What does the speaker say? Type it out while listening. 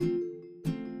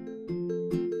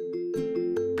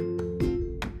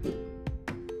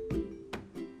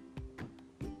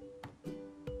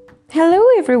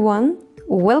everyone,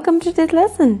 welcome to this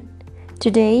lesson.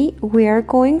 Today we are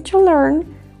going to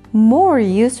learn more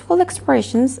useful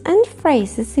expressions and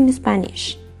phrases in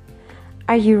Spanish.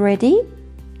 Are you ready?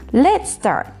 Let's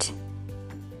start.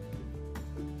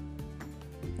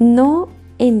 No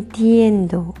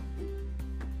entiendo.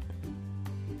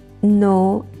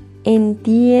 No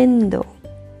entiendo.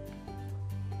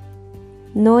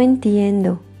 No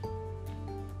entiendo.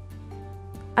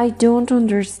 I don't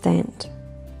understand.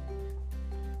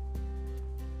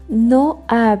 No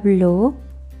hablo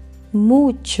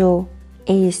mucho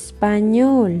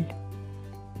español.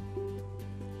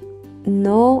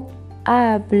 No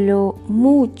hablo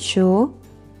mucho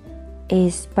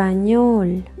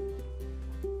español.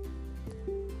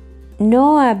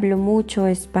 No hablo mucho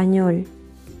español.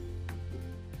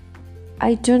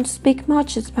 I don't speak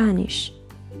much Spanish.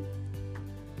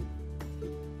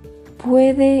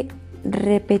 ¿Puede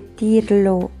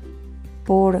repetirlo,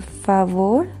 por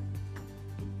favor?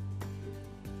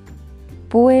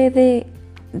 ¿Puede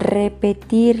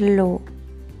repetirlo,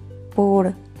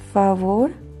 por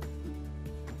favor?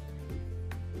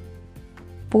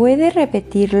 ¿Puede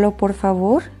repetirlo, por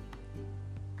favor?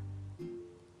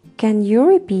 Can you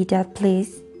repeat that,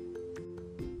 please?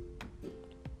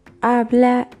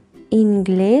 ¿Habla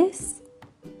inglés?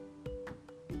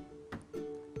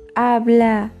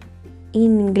 ¿Habla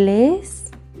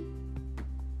inglés?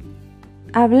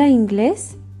 ¿Habla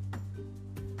inglés?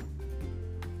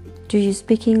 Do you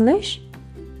speak English?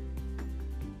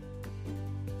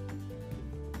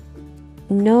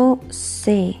 No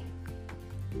sé.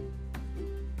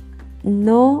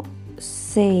 No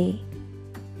sé.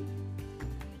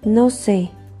 No sé.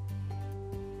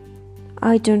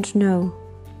 I don't know.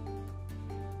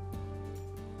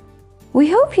 We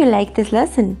hope you liked this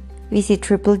lesson. Visit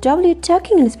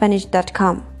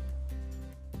www.talkinginspanish.com.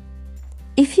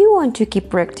 If you want to keep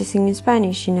practicing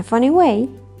Spanish in a funny way,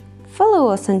 follow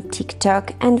us on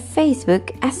TikTok and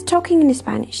Facebook as Talking in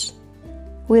Spanish.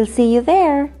 We'll see you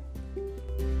there!